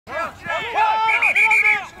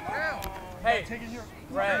Ray.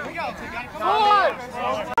 Ray. Here we go. Come on.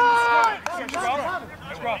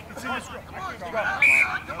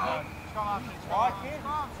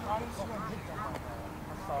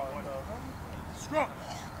 Scrum.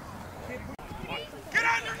 Get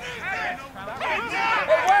underneath there!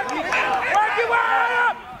 Work it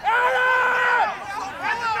up!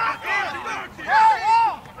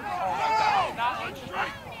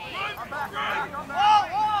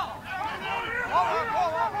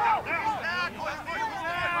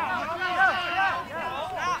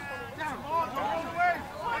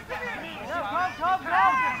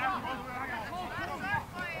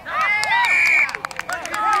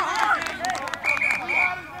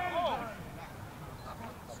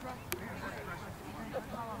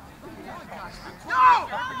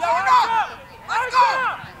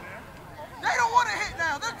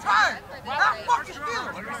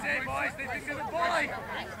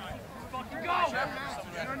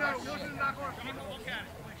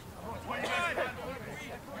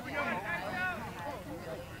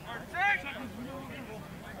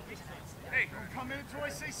 Hey, come in until I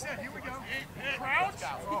say set. Here we go. Crouch.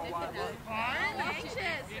 Fine.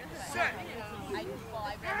 Set.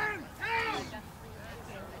 Turn.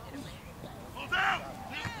 Hold down.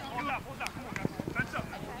 Hold up. Come on, guys. Fence up.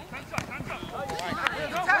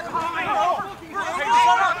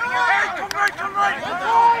 Hey, come right.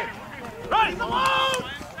 Right. Come on.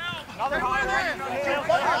 Another high line.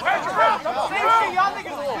 Y'all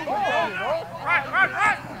niggas are right.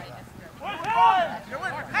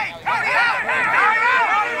 Hey, Cody out!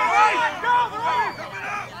 Go!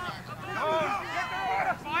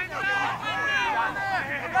 Find out!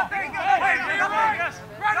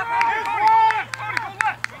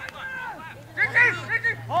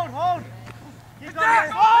 Hold! Keep going! Hit that!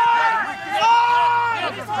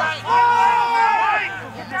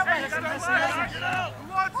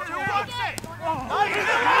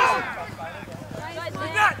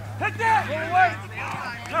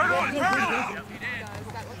 Turn on!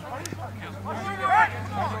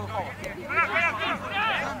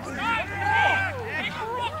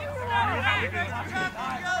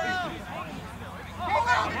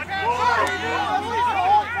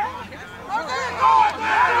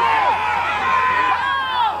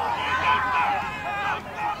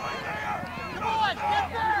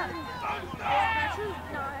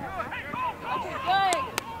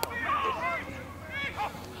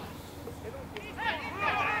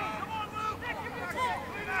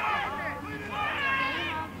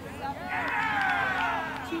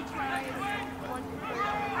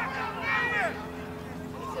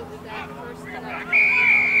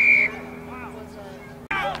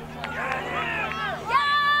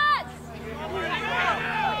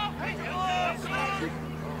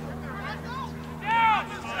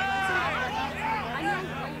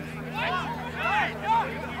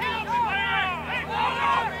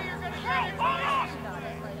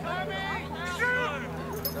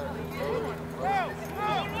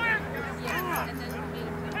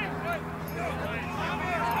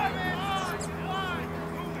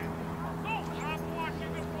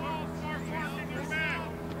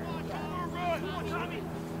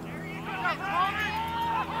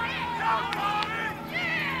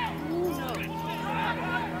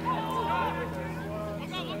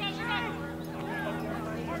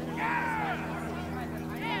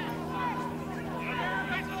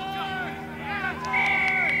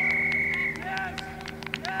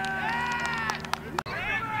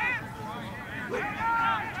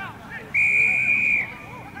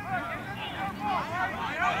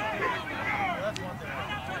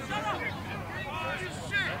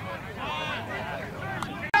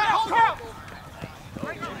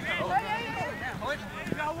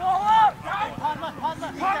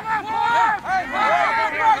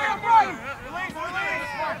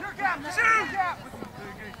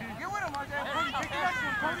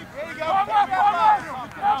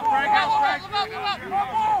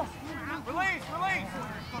 Release!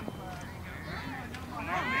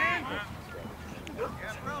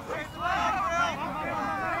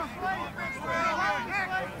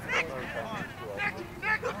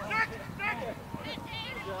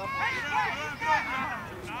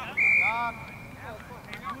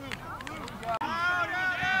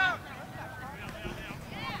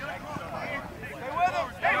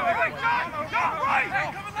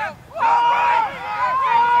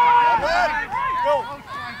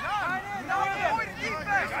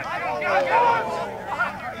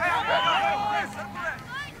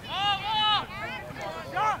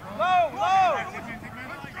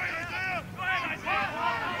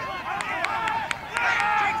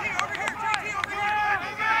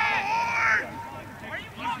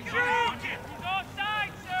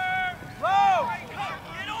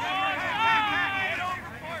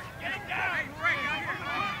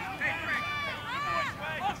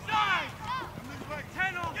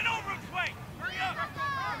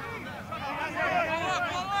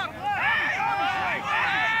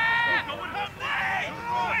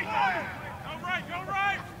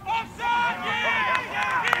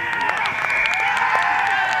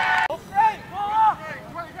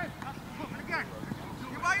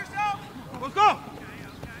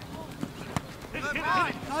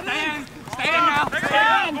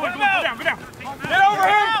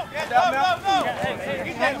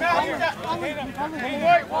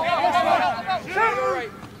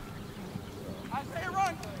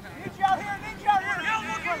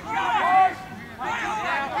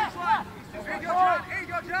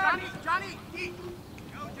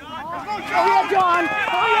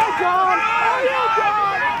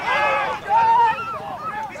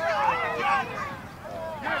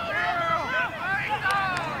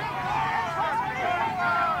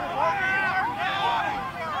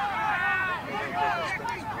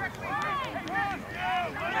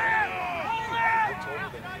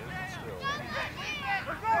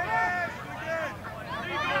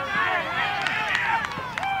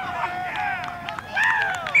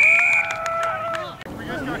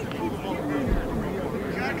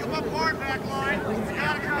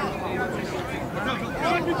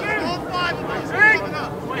 All five of us. Hey! Come on,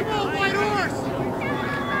 White Horse!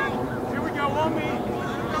 Here we go, on me.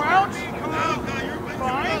 Crouch.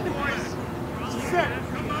 Bind. Set.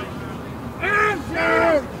 And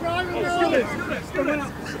down. Drive it down. Do it!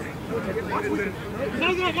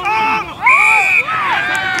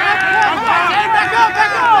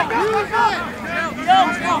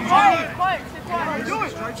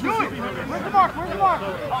 Where's the mark?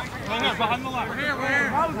 Behind the line. We're here.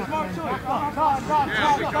 That was the mark too.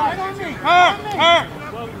 Right on me.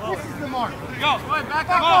 This is the mark. Go. Back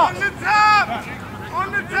up. On the top! On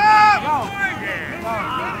the top!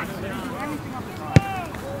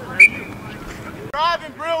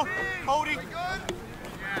 Driving, Brill. Cody.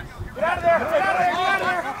 Get out of there. Get out of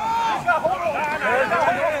there. He's got hold on.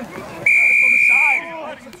 On the side.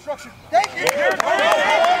 That's obstruction. Thank you.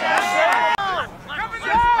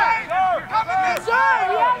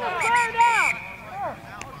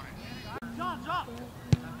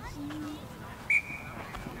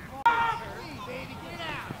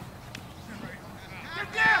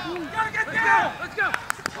 Let's go!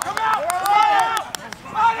 Come out!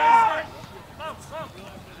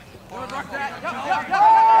 Rock that!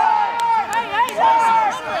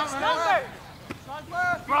 Hey!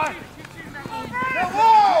 Right!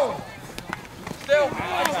 Whoa! Still!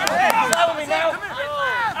 Follow me now!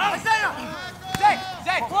 Isaiah! Zach!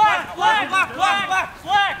 Black! One!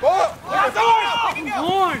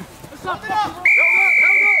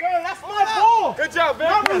 That's my ball! Good job,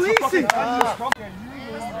 man! I'm releasing!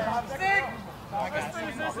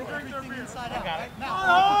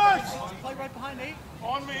 Play right behind Nate.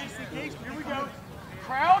 On me. Here we go.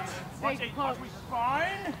 Crouch. Watch we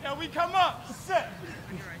spine. Now we come up. Sit.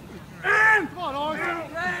 And come on, Arthur.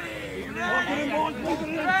 Ready.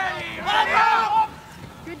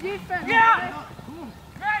 Good defense. Yeah.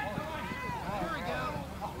 Ready. Here we go.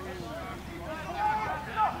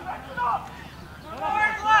 Stop.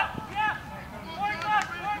 Forward left. Yeah. Forward left.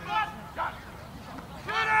 Got it.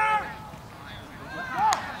 Get her.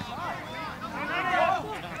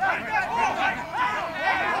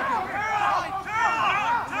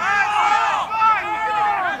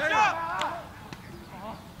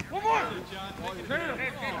 One more.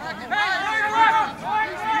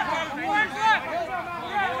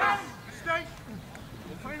 Stay.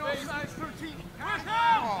 Playing all sides 13.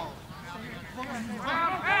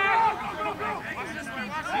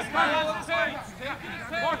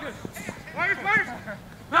 Marcus.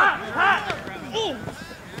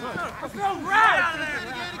 Let's go, Brad!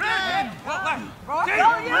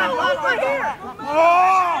 Over here!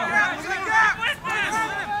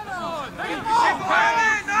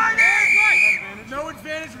 No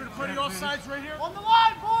advantage, we're going to play the offsides right here. On the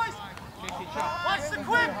line, boys! Watch the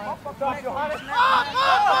quick!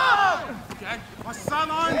 Okay. My son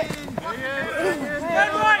on! Head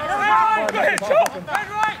right! Go ahead, Joe! Head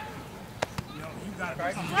right! You got it.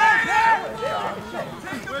 Head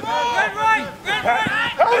right!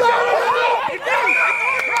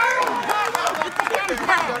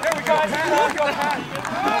 There we go.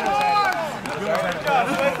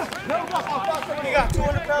 You got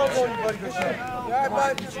 200 pounds on you, buddy. Good shit. All right,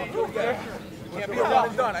 bud. Can't be a one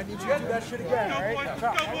and done. I need you to do that shit again, all right? Go,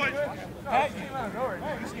 boys. Hey,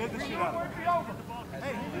 you scared the shit out of me.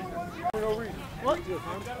 What?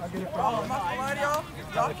 I'm not gonna lie to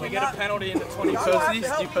y'all. If we get a penalty in the 20 posties,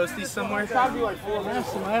 do you post these somewhere? I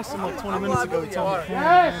asked him like 20 minutes ago to tell me.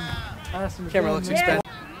 Camera looks expensive.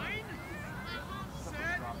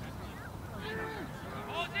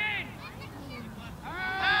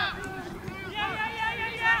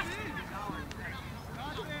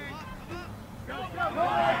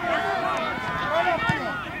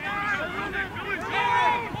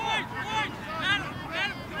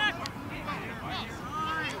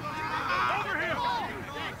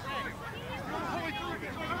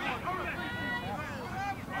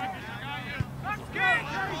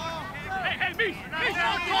 Hey,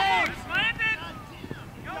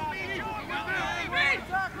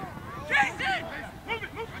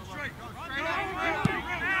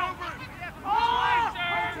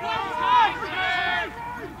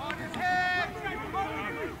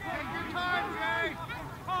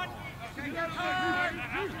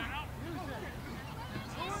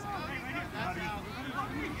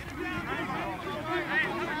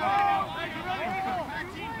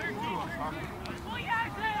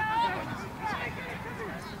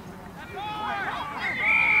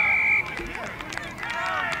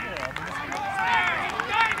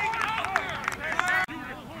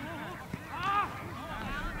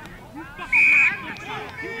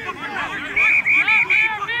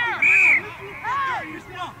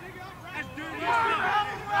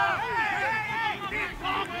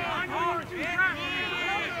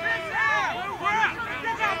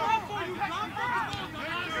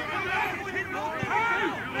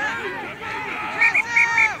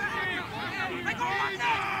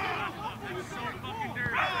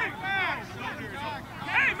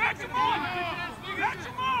 him on! Catch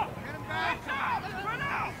him up! Get him back! Run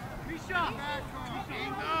out! Misha!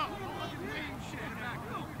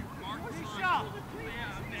 Misha!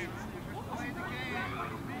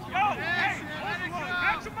 Yo! Hey!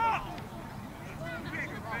 Catch him up!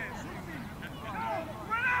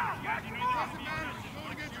 Run out! Catch him up!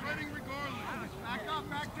 Going against Reading regardless. Back up,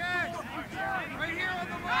 back 10. Right here on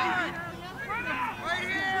the line. Right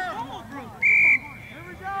here. Here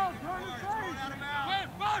we go. Turn the face.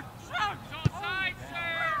 Run! Shout! Offside,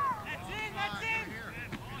 sir! That's in! That's in! Move!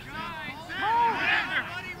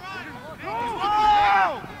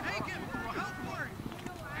 Take him! Help for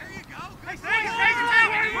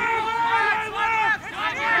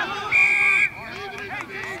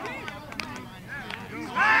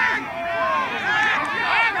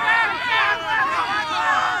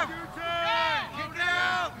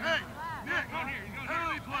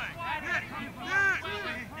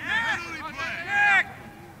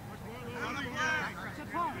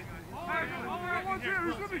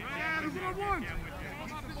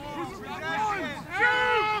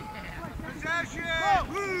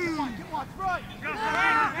it!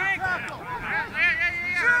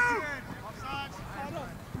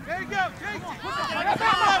 There you go! Take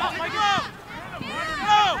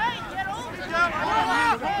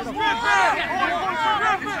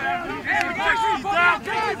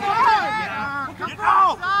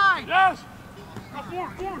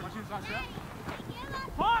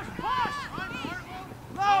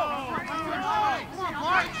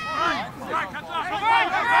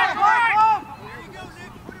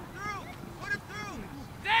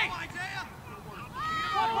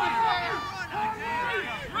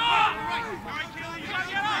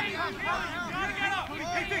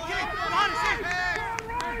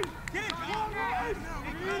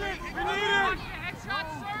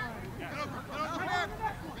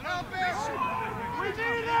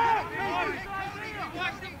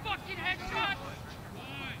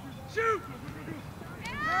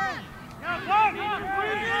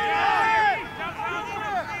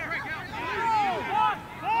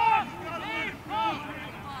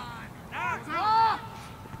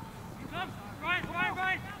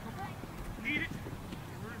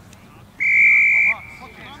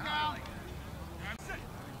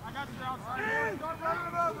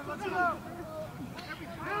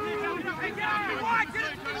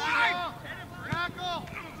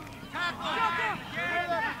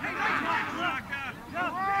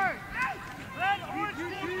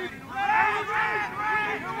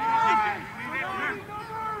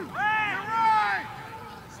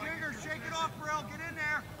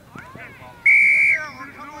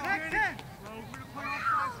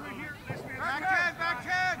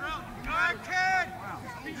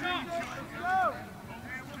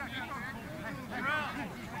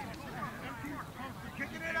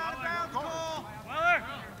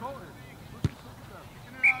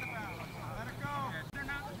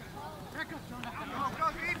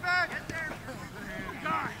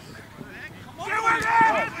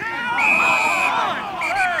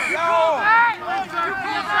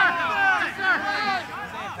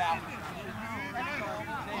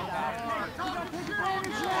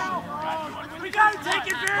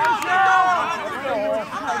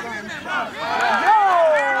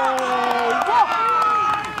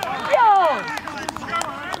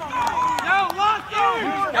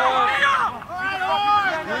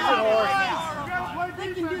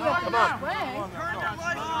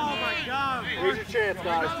Here's your chance,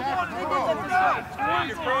 guys. Take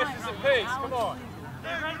your crosses and pace. Come on.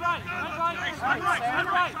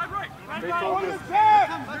 Stay focused. On the tap!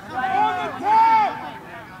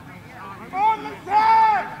 On the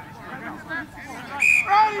tap!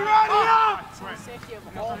 Ready up! Safety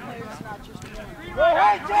of all players, not just one.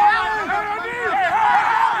 Hey,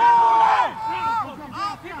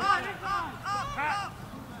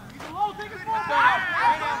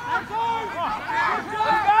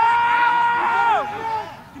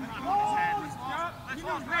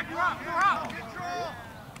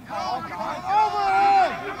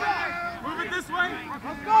 Move it this way.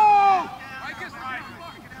 Let's go!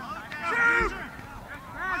 Shoot!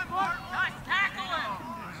 Nice tackle him.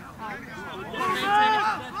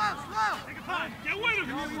 Get with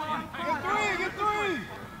him. Get three!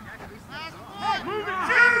 Move it,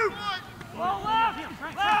 shoot! Left.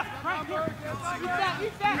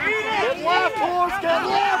 Get left, horse! Get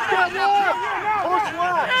left! Horse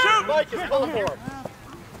left! Shoot! Mike is pulling for him.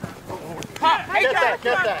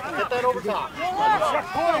 Get that over top. Stay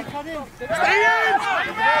in!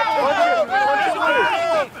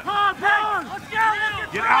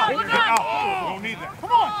 Get out! We don't need that.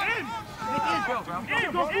 Come on, in! go, bro. You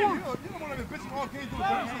don't want to bitch all game doing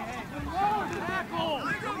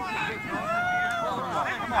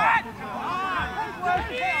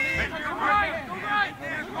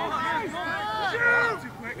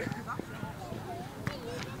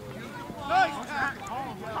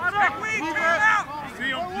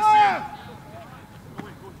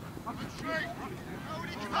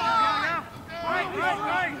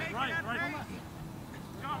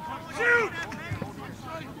Shoot!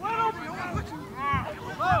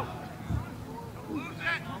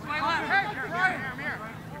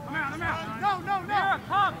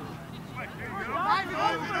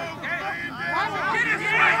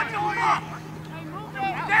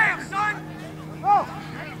 Damn, son! Oh!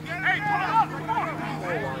 Hey,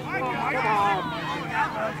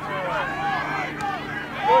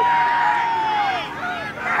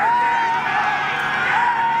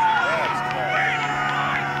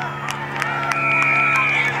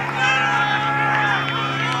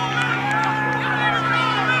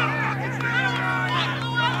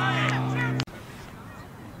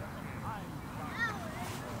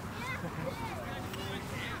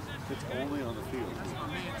 It's only on the field. It's not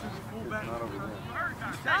over there.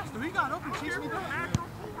 He got open, chase me down.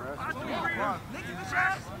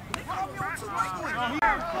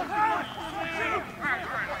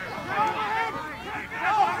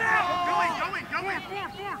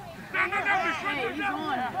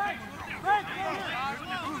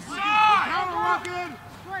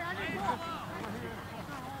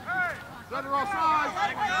 Center offside.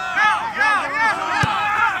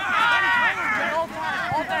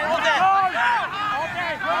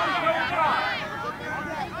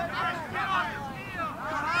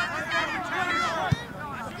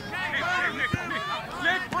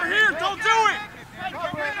 Nick, we're here. Don't do it.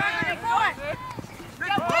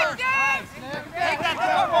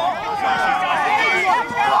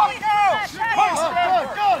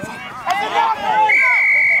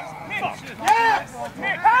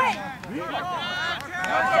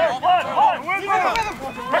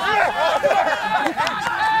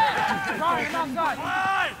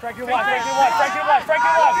 Frankie Watt.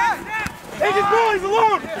 Take his ball, he's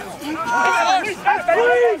alone!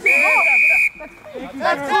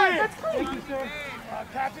 That's clean! Thank you, sir.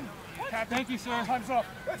 Captain? Thank you, sir. Time's up.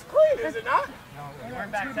 That's clean, is it not? No, we're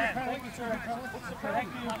back 10. Thank you, sir. Thank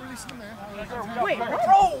you. Wait, bro,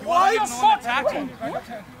 what?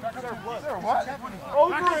 What?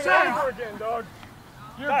 Over again, dog.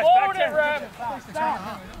 You're blowing it, Rap.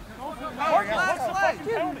 Stop. Hey,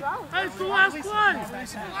 it's the last play! Yo,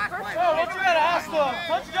 what you gotta ask them?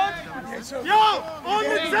 Touchdown? Yo, on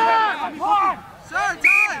the time! Sir, time!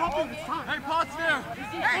 Hey, Pot's there!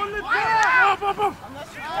 On the time!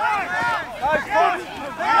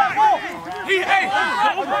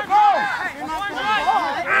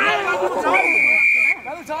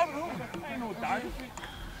 Another time? I know what died.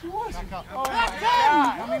 She was. Back up.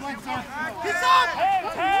 He's up!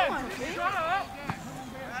 Shut up!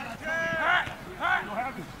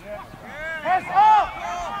 Pass up!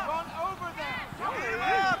 Run over them!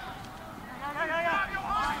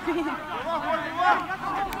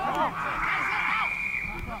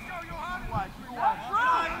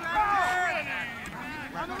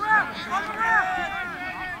 On the ref! On the ref!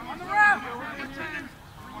 On the ref!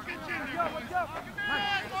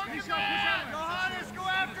 Johannes, go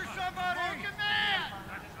after somebody!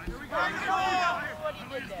 Here we go!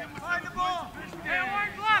 Find the ball! Hey,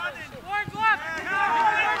 orange left! Orange left!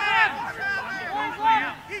 Orange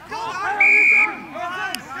left! Keep going! Keep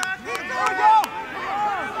going!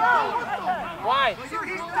 Why?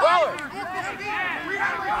 Weller!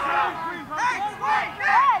 Hey, wait!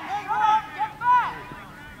 Get back!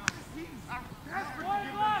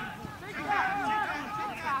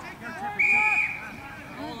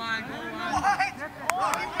 Goal line, goal line.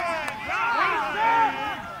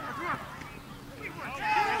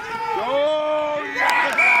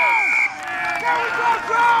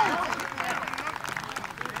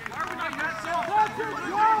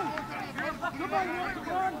 Come on,